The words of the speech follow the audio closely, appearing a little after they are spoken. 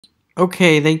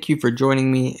Okay, thank you for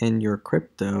joining me in your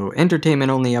crypto entertainment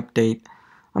only update.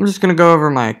 I'm just going to go over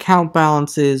my account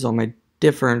balances on my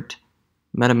different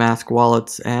MetaMask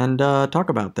wallets and talk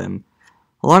about them.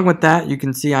 Along with that, you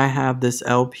can see I have this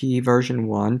LP version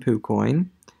 1 PooCoin,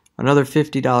 another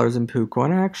 $50 in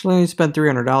PooCoin. I actually only spent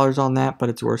 $300 on that, but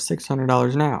it's worth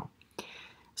 $600 now.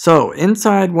 So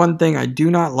inside, one thing I do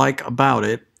not like about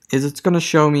it is it's going to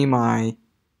show me my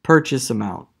purchase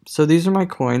amount. So these are my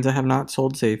coins. I have not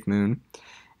sold SafeMoon.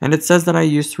 And it says that I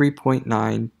used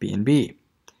 3.9 BNB,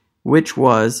 which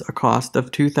was a cost of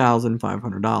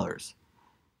 $2,500.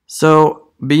 So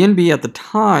BNB at the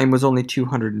time was only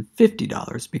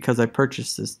 $250 because I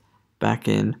purchased this back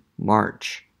in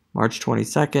March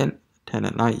 22nd, 10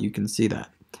 at night. You can see that.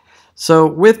 So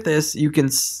with this,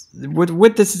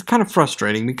 with this is kind of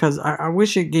frustrating because I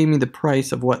wish it gave me the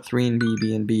price of what 3B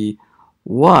BNB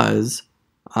was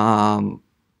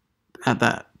at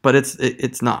that, but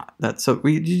it's not.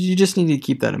 You just need to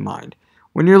keep that in mind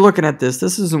when you're looking at this.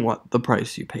 This isn't what the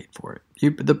price you paid for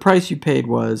it. The price you paid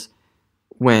was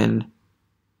when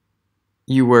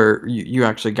you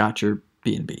actually got your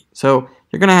BNB. So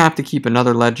you're gonna have to keep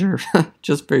another ledger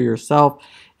just for yourself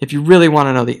if you really want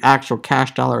to know the actual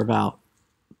cash dollar amount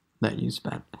that you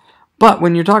spent. But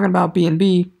when you're talking about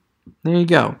BNB, there you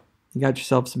go. You got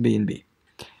yourself some BNB.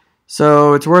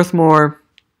 So it's worth more.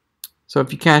 So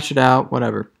if you cash it out,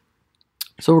 whatever.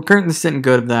 So we're currently sitting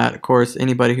good of that. Of course,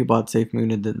 anybody who bought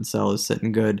SafeMoon and didn't sell is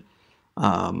sitting good.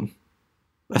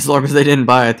 As long as they didn't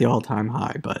buy at the all-time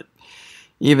high. But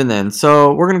even then.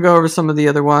 So we're going to go over some of the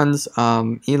other ones.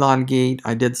 Elongate.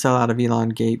 I did sell out of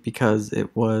Elongate because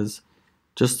it was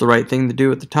just the right thing to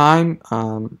do at the time.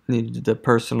 Needed to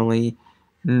personally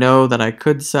know that I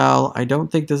could sell. I don't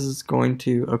think this is going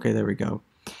to... Okay, there we go.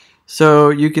 So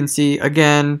you can see,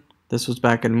 again, this was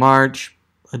back in March,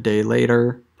 a day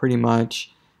later, pretty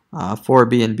much, for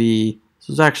BNB. This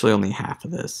was actually only half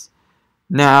of this.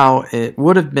 Now, it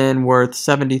would have been worth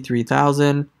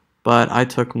 $73,000, but I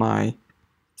took my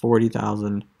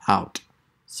 $40,000 out.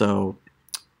 So,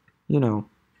 you know,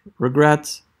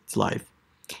 regrets, it's life.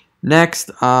 Next,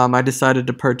 I decided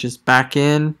to purchase back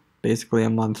in, basically a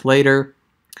month later.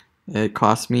 It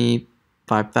cost me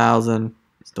 $5,000,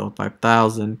 still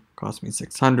 $5,000. Cost me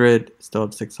 $600, still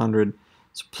have $600.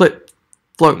 Split,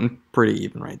 floating pretty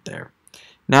even right there.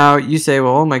 Now you say,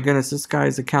 well, oh my goodness, this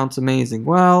guy's account's amazing.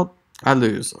 Well, I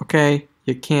lose. Okay,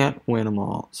 you can't win them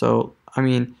all. So I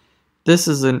mean, this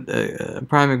is a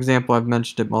prime example. I've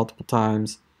mentioned it multiple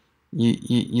times.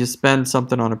 You spend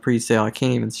something on a pre-sale. I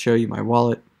can't even show you my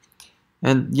wallet.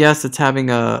 And yes, it's having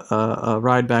a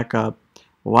ride back up.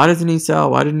 Why doesn't he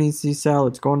sell? Why didn't he sell?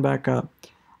 It's going back up.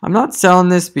 I'm not selling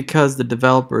this because the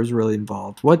developer is really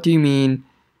involved. What do you mean?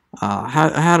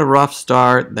 Had a rough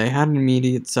start. They had an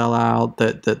immediate sellout.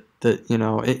 That you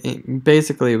know,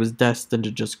 basically it was destined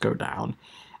to just go down.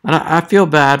 And I feel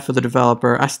bad for the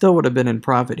developer. I still would have been in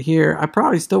profit here. I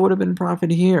probably still would have been in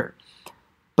profit here.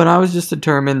 But I was just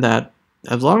determined that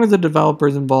as long as the developer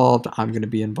is involved, I'm going to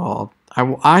be involved.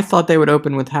 I thought they would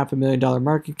open with $500,000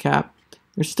 market cap.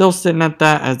 They're still sitting at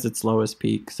that as its lowest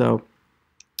peak. So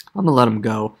I'm going to let them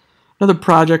go. Another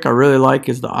project I really like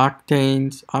is the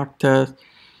Octa.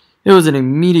 It was an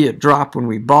immediate drop when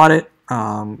we bought it.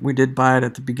 We did buy it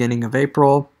at the beginning of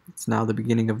April. It's now the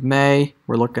beginning of May.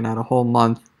 We're looking at a whole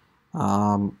month.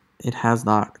 It has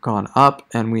not gone up,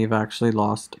 and we've actually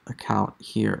lost account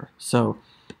here. So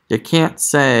you can't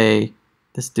say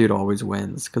this dude always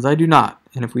wins, because I do not.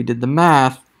 And if we did the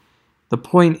math, the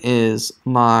point is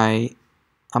my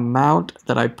amount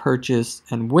that I purchase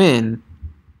and win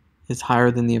is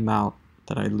higher than the amount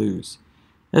that I lose.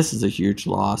 This is a huge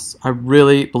loss. I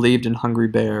really believed in Hungry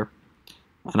Bear,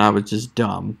 and I was just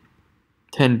dumb.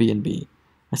 10 BNB.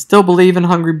 I still believe in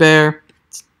Hungry Bear.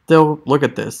 Still, look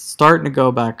at this. Starting to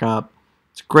go back up.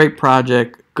 It's a great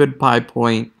project. Good pie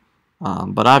point.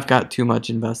 But I've got too much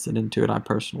invested into it. I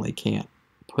personally can't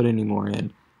put any more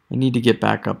in. I need to get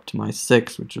back up to my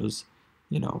 6, which was,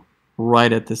 you know,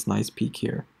 right at this nice peak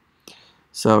here.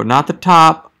 So not the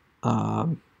top,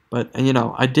 but you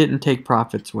know, I didn't take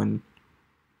profits when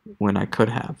I could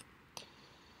have.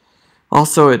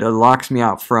 Also, it locks me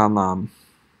out from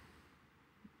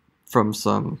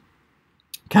some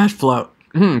cash flow.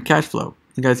 Cash flow.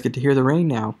 You guys get to hear the rain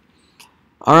now.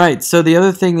 All right. So the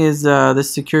other thing is this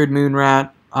secured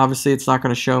Moonrat. Obviously, it's not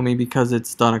going to show me because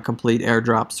it's done a complete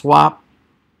airdrop swap.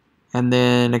 And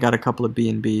then I got a couple of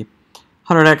BNB.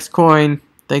 100x coin.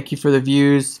 Thank you for the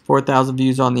views. 4,000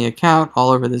 views on the account all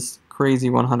over this crazy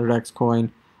 100x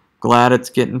coin. Glad it's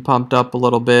getting pumped up a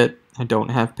little bit. I don't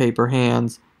have paper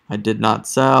hands. I did not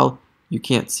sell. You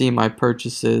can't see my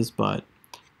purchases, but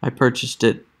I purchased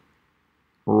it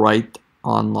right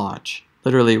on launch,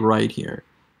 literally right here.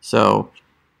 So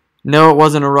no, it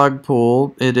wasn't a rug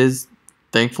pull. It is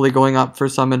thankfully going up for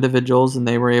some individuals, and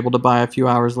they were able to buy a few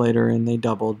hours later and they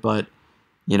doubled. But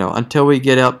you know, until we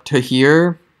get up to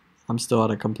here, I'm still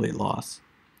at a complete loss.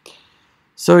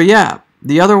 So yeah,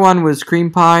 the other one was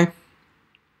Cream Pie.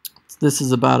 This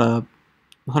is about a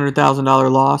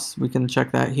 $100,000 loss. We can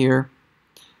check that here.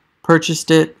 Purchased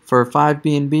it for 5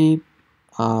 BNB.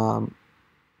 8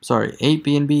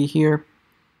 BNB here,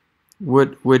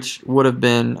 which would have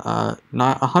been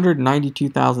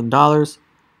 $192,000.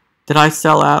 Did I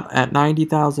sell out at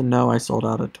 $90,000? No, I sold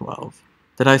out at 12.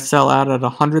 Did I sell out at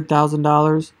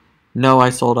 $100,000? No, I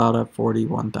sold out at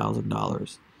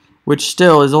 $41,000, which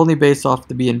still is only based off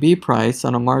the BNB price.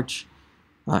 On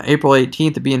April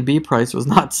 18th, the BNB price was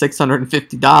not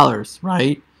 $650,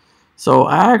 right? So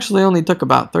I actually only took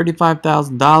about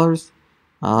 $35,000,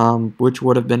 which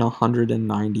would have been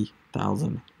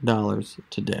 $190,000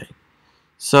 today.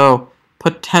 So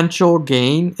potential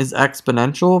gain is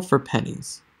exponential for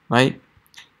pennies, right?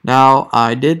 Now,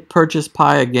 I did purchase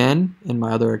Pi again in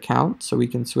my other account, so we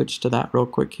can switch to that real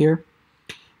quick here,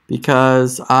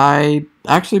 because I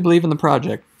actually believe in the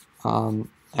project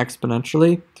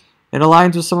exponentially. It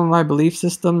aligns with some of my belief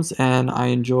systems, and I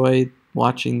enjoy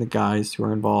watching the guys who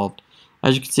are involved.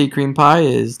 As you can see, Cream Pie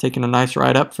is taking a nice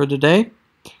ride up for today.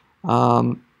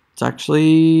 It's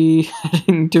actually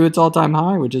heading to its all-time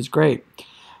high, which is great.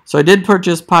 So I did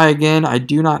purchase Pi again. I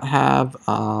do not have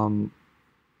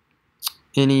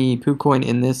any PooCoin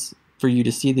in this for you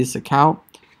to see this account,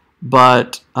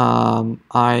 but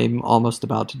I'm almost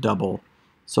about to double.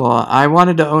 So I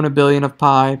wanted to own 1 billion of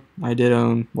Pi. I did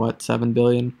own, what, 7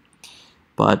 billion?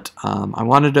 But I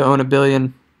wanted to own 1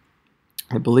 billion.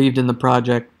 I believed in the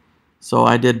project, so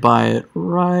I did buy it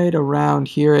right around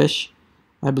here-ish,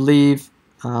 I believe,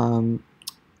 to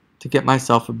get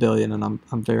myself 1 billion, and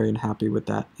I'm very unhappy with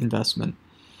that investment.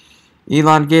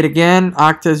 Elongate again,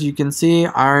 Octa, as you can see,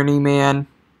 Irony Man,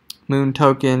 Moon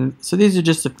Token. So these are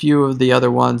just a few of the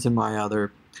other ones in my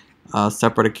other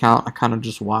separate account. I kind of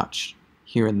just watch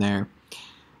here and there.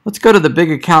 Let's go to the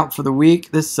big account for the week.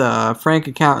 This Frank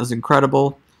account is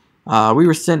incredible. We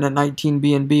were sitting at 19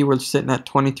 BNB. We're sitting at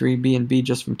 23 BNB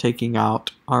just from taking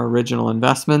out our original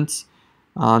investments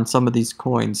on some of these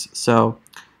coins. So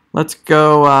let's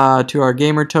go to our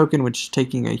gamer token, which is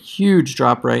taking a huge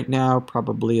drop right now,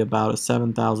 probably about a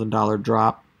 $7,000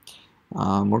 drop.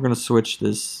 We're going to switch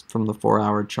this from the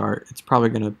 4-hour chart. It's probably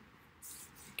going to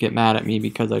get mad at me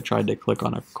because I tried to click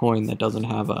on a coin that doesn't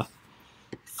have a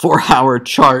 4-hour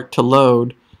chart to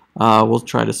load. We'll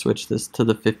try to switch this to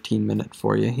the 15-minute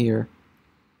for you here,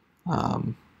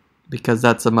 because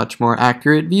that's a much more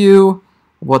accurate view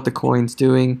of what the coin's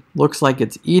doing. Looks like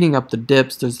it's eating up the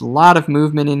dips. There's a lot of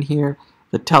movement in here.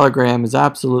 The Telegram is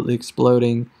absolutely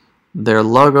exploding. Their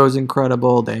logo is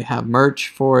incredible. They have merch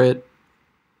for it.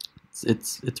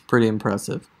 It's pretty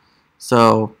impressive.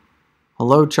 So,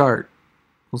 hello chart.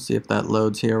 We'll see if that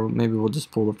loads here. Maybe we'll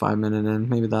just pull the 5-minute in.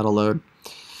 Maybe that'll load.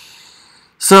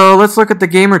 So let's look at the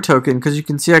gamer token, because you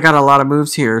can see I got a lot of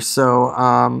moves here.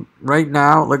 So right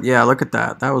now, look at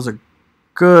that. That was a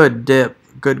good dip,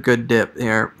 good dip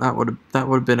here. That would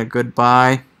have been a good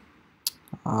buy.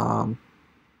 I'm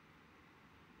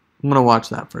gonna watch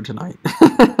that for tonight,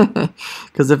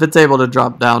 because if it's able to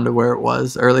drop down to where it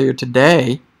was earlier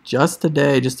today, just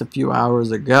a few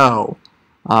hours ago,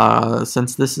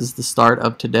 since this is the start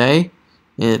of today,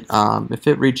 if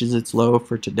it reaches its low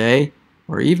for today,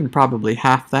 or even probably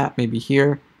half that, maybe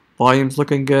here, volume's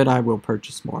looking good, I will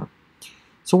purchase more.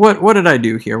 So what did I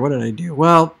do here? What did I do?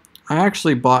 Well, I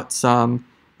actually bought some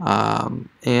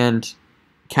and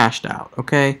cashed out,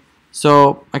 okay?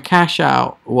 So a cash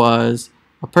out was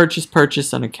a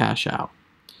purchase, and a cash out.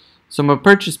 So my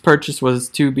purchase was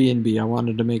 2 BNB. I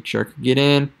wanted to make sure I could get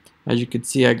in. As you can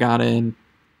see, I got in,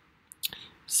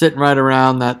 sitting right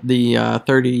around the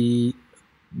 30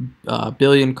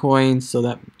 billion coins, so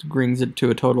that brings it to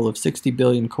a total of 60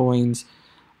 billion coins.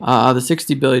 The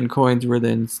 60 billion coins were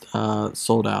then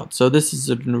sold out. So this is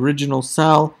an original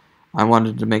sell. I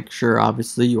wanted to make sure,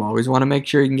 obviously, you always want to make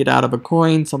sure you can get out of a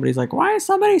coin. Somebody's like, why is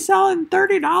somebody selling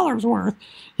 $30 worth?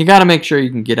 You got to make sure you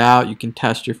can get out. You can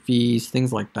test your fees,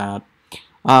 things like that.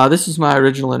 This is my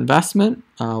original investment,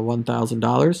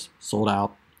 $1,000, sold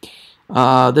out.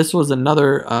 This was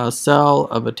another sell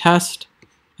of a test.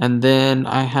 And then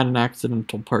I had an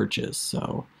accidental purchase.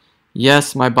 So,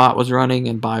 yes, my bot was running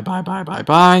and buy.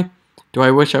 Do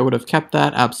I wish I would have kept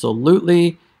that?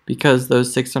 Absolutely, because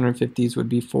those 650s would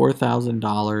be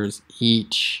 $4,000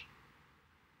 each.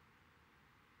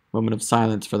 Moment of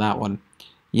silence for that one.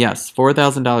 Yes,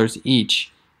 $4,000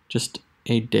 each just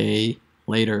a day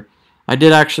later. I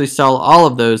did actually sell all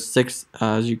of those 6,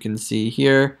 as you can see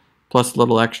here, plus a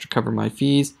little extra cover my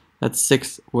fees. That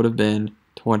 6 would have been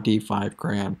 25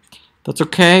 grand. That's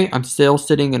okay. I'm still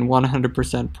sitting in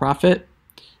 100% profit.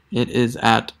 It is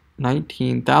at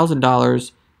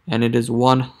 $19,000 and it is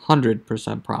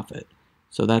 100% profit.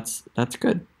 So that's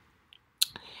good.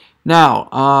 Now,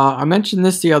 I mentioned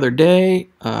this the other day.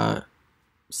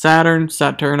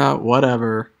 Saturna,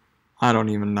 whatever. I don't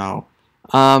even know.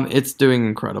 It's doing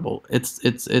incredible.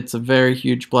 It's a very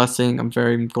huge blessing. I'm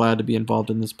very glad to be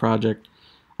involved in this project.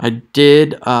 I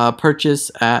did purchase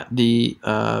at the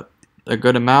a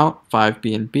good amount, 5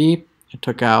 BNB. I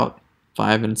took out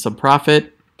 5 in some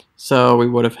profit, so I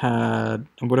would have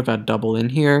had double in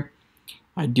here.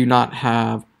 I do not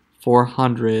have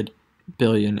 400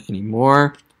 billion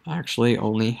anymore. I actually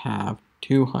only have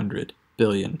 200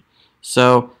 billion.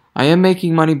 So I am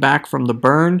making money back from the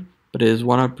burn, but it is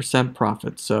 100%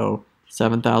 profit. So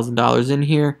 $7,000 in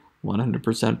here,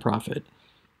 100% profit.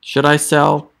 Should I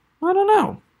sell? I don't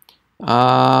know.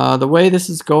 The way this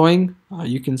is going,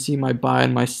 you can see my buy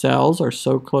and my sells are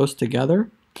so close together.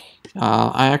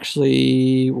 I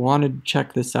actually wanted to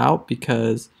check this out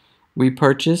because we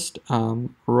purchased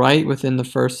right within the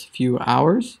first few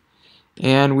hours,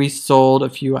 and we sold a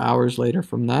few hours later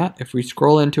from that. If we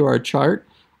scroll into our chart,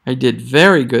 I did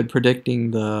very good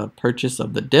predicting the purchase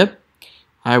of the dip.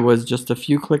 I was just a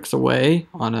few clicks away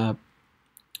on a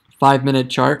 5-minute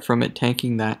chart from it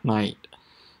tanking that night.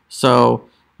 So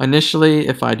initially,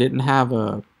 if I didn't have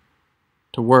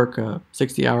to work a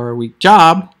 60-hour-a-week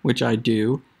job, which I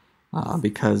do,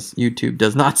 because YouTube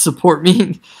does not support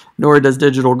me, nor does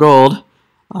Digital Gold,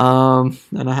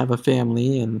 and I have a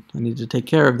family and I need to take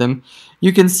care of them,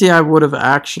 you can see I would have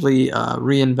actually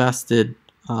reinvested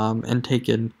and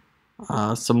taken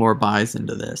some more buys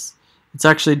into this. It's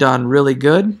actually done really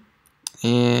good,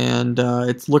 and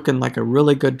it's looking like a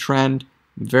really good trend.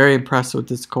 I'm very impressed with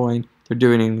this coin. They're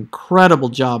doing an incredible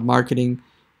job marketing.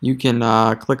 You can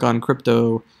click on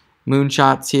Crypto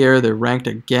Moonshots here. They're ranked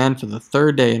again for the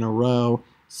 3rd day in a row.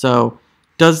 So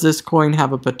does this coin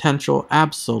have a potential?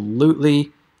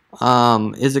 Absolutely.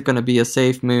 Is it going to be a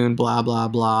safe moon? Blah, blah,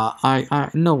 blah.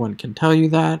 No one can tell you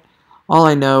that. All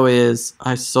I know is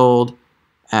I sold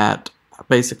at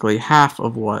basically half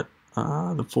of what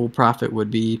the full profit would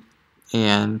be,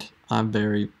 and I'm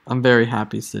very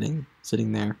happy sitting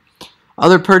there.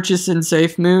 Other purchase in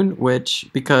SafeMoon, which,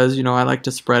 because I like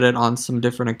to spread it on some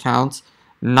different accounts,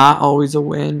 not always a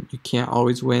win. You can't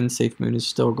always win. SafeMoon is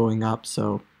still going up,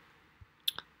 so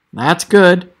that's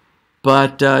good.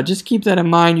 But just keep that in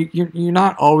mind. You're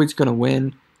not always going to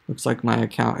win. Looks like my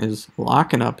account is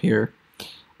locking up here.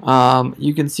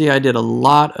 You can see I did a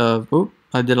lot of.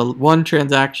 I did one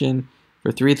transaction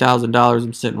for $3,000.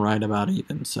 I'm sitting right about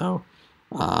even. So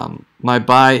my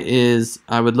buy is,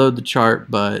 I would load the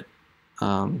chart, but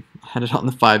I had it on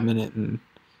the 5-minute, and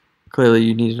clearly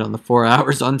you need it on the 4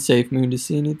 hours on SafeMoon to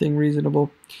see anything reasonable.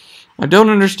 I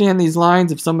don't understand these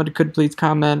lines. If somebody could please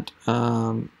comment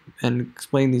and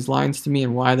explain these lines to me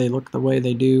and why they look the way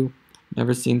they do.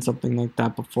 Never seen something like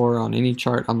that before on any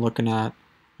chart I'm looking at.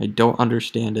 I don't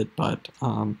understand it, but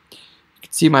you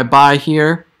can see my buy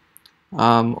here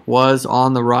was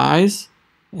on the rise.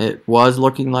 It was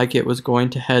looking like it was going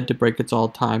to head to break its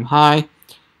all-time high,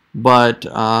 but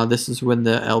this is when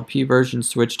the LP version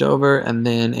switched over, and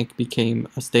then it became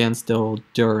a standstill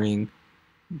during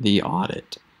the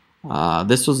audit.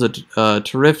 This was a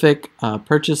terrific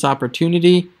purchase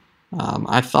opportunity.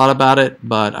 I thought about it,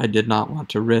 but I did not want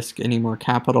to risk any more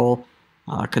capital,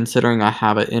 considering I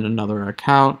have it in another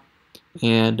account,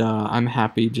 and I'm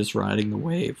happy just riding the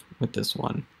wave with this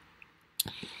one.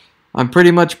 I'm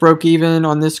pretty much broke even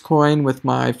on this coin with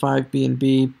my 5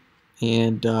 BNB,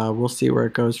 and we'll see where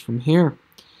it goes from here.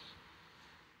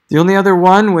 The only other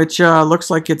one which looks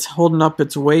like it's holding up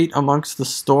its weight amongst the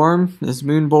storm is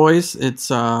Moon Boys. It's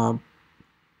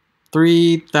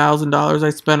 $3,000 I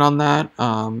spent on that.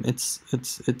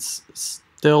 It's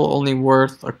still only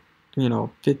worth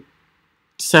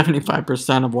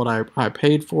 75% of what I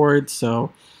paid for it,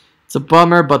 so it's a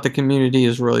bummer, but the community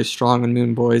is really strong in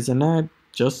Moon Boys, and I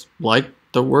just like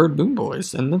the word Moon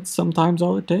Boys, and that's sometimes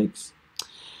all it takes.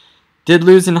 Did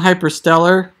lose in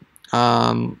Hyperstellar.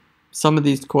 Some of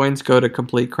these coins go to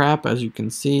complete crap, as you can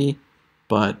see,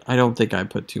 but I don't think I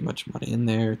put too much money in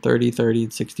there. $30,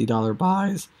 $60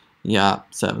 buys. Yeah,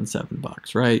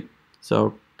 $7 right?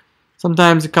 So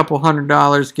sometimes a couple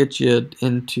 $100 gets you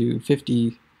into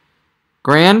 50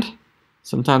 grand.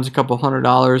 Sometimes a couple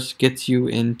 $100 gets you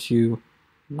into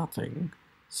nothing.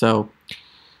 So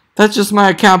that's just my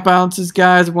account balances,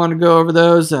 guys. I want to go over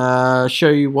those, show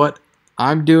you what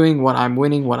I'm doing, what I'm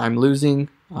winning, what I'm losing,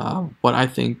 what I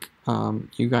think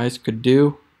you guys could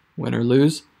do, win or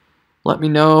lose. Let me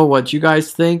know what you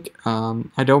guys think.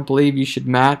 I don't believe you should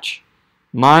match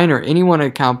mine or anyone's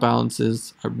account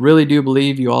balances. I really do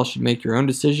believe you all should make your own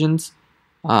decisions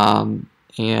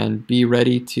and be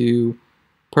ready to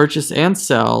purchase and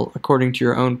sell according to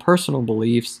your own personal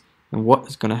beliefs and what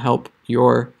is going to help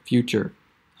your future.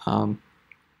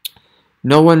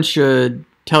 No one should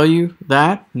tell you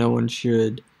that. No one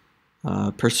should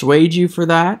persuade you for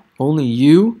that. Only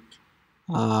you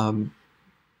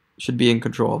should be in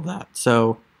control of that.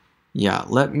 So yeah,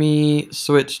 let me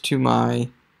switch to my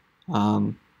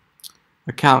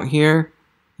account here,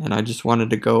 and I just wanted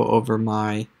to go over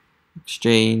my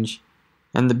exchange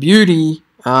and the beauty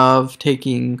of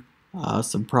taking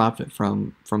some profit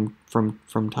from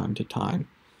time to time.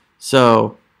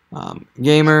 So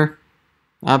gamer,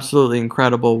 absolutely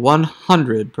incredible.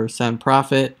 100%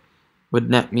 profit would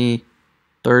net me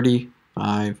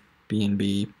 35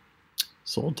 BNB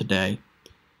sold today.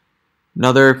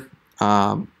 Another,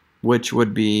 which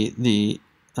would be the,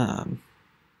 I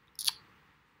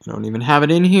don't even have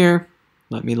it in here.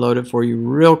 Let me load it for you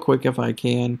real quick if I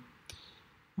can.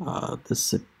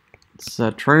 The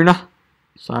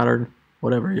Saturn,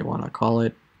 whatever you want to call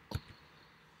it.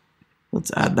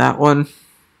 Let's add that one.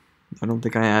 I don't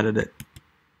think I added it.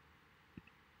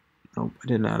 Nope, I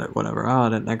didn't add it. Whatever, I'll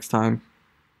add it next time.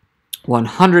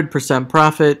 100%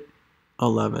 profit,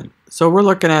 11. So we're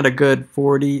looking at a good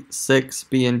 46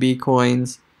 BNB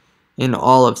coins in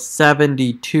all of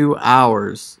 72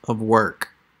 hours of work.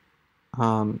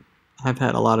 I've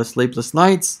had a lot of sleepless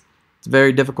nights. It's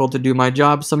very difficult to do my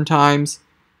job sometimes.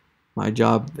 My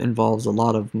job involves a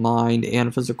lot of mind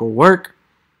and physical work.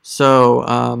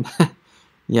 So,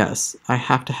 yes, I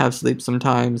have to have sleep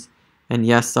sometimes. And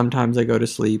yes, sometimes I go to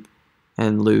sleep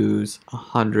and lose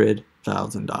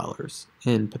 $100,000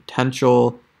 in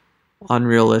potential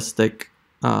unrealistic,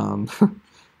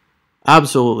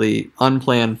 absolutely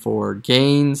unplanned for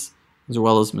gains, as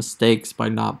well as mistakes by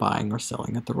not buying or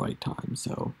selling at the right time.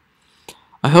 So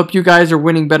I hope you guys are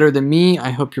winning better than me.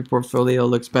 I hope your portfolio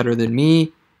looks better than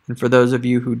me. And for those of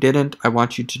you who didn't, I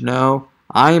want you to know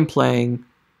I am playing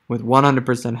with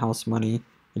 100% house money.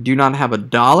 I do not have a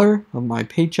dollar of my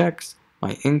paychecks,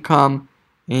 my income,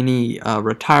 any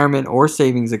retirement or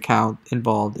savings account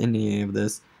involved in any of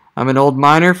this. I'm an old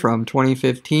miner from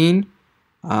 2015.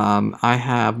 I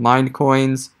have mined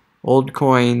coins, old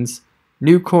coins,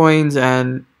 new coins,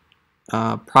 and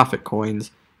profit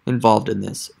coins involved in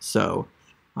this. So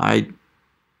I'm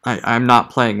not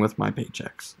playing with my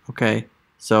paychecks. Okay,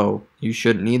 so you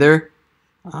shouldn't either.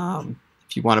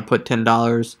 If you want to put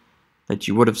 $10 that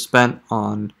you would have spent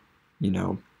on, you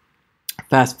know, a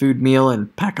fast food meal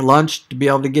and pack a lunch to be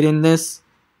able to get in this,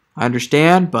 I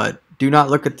understand, but do not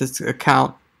look at this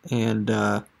account and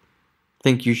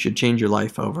think you should change your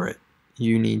life over it.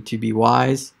 You need to be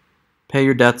wise, pay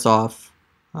your debts off,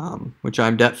 which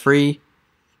I'm debt free,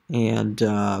 and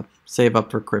save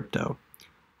up for crypto.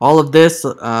 All of this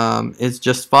is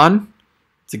just fun.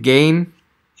 It's a game,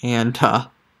 and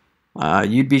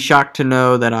you'd be shocked to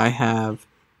know that I have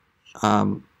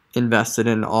invested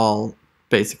in all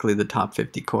basically the top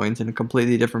 50 coins in a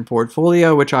completely different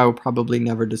portfolio, which I will probably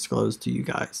never disclose to you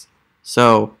guys.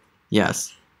 So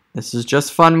yes, this is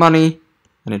just fun money,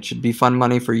 and it should be fun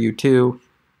money for you too.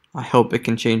 I hope it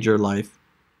can change your life.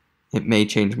 It may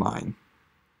change mine.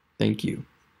 Thank you.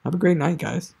 Have a great night,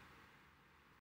 guys.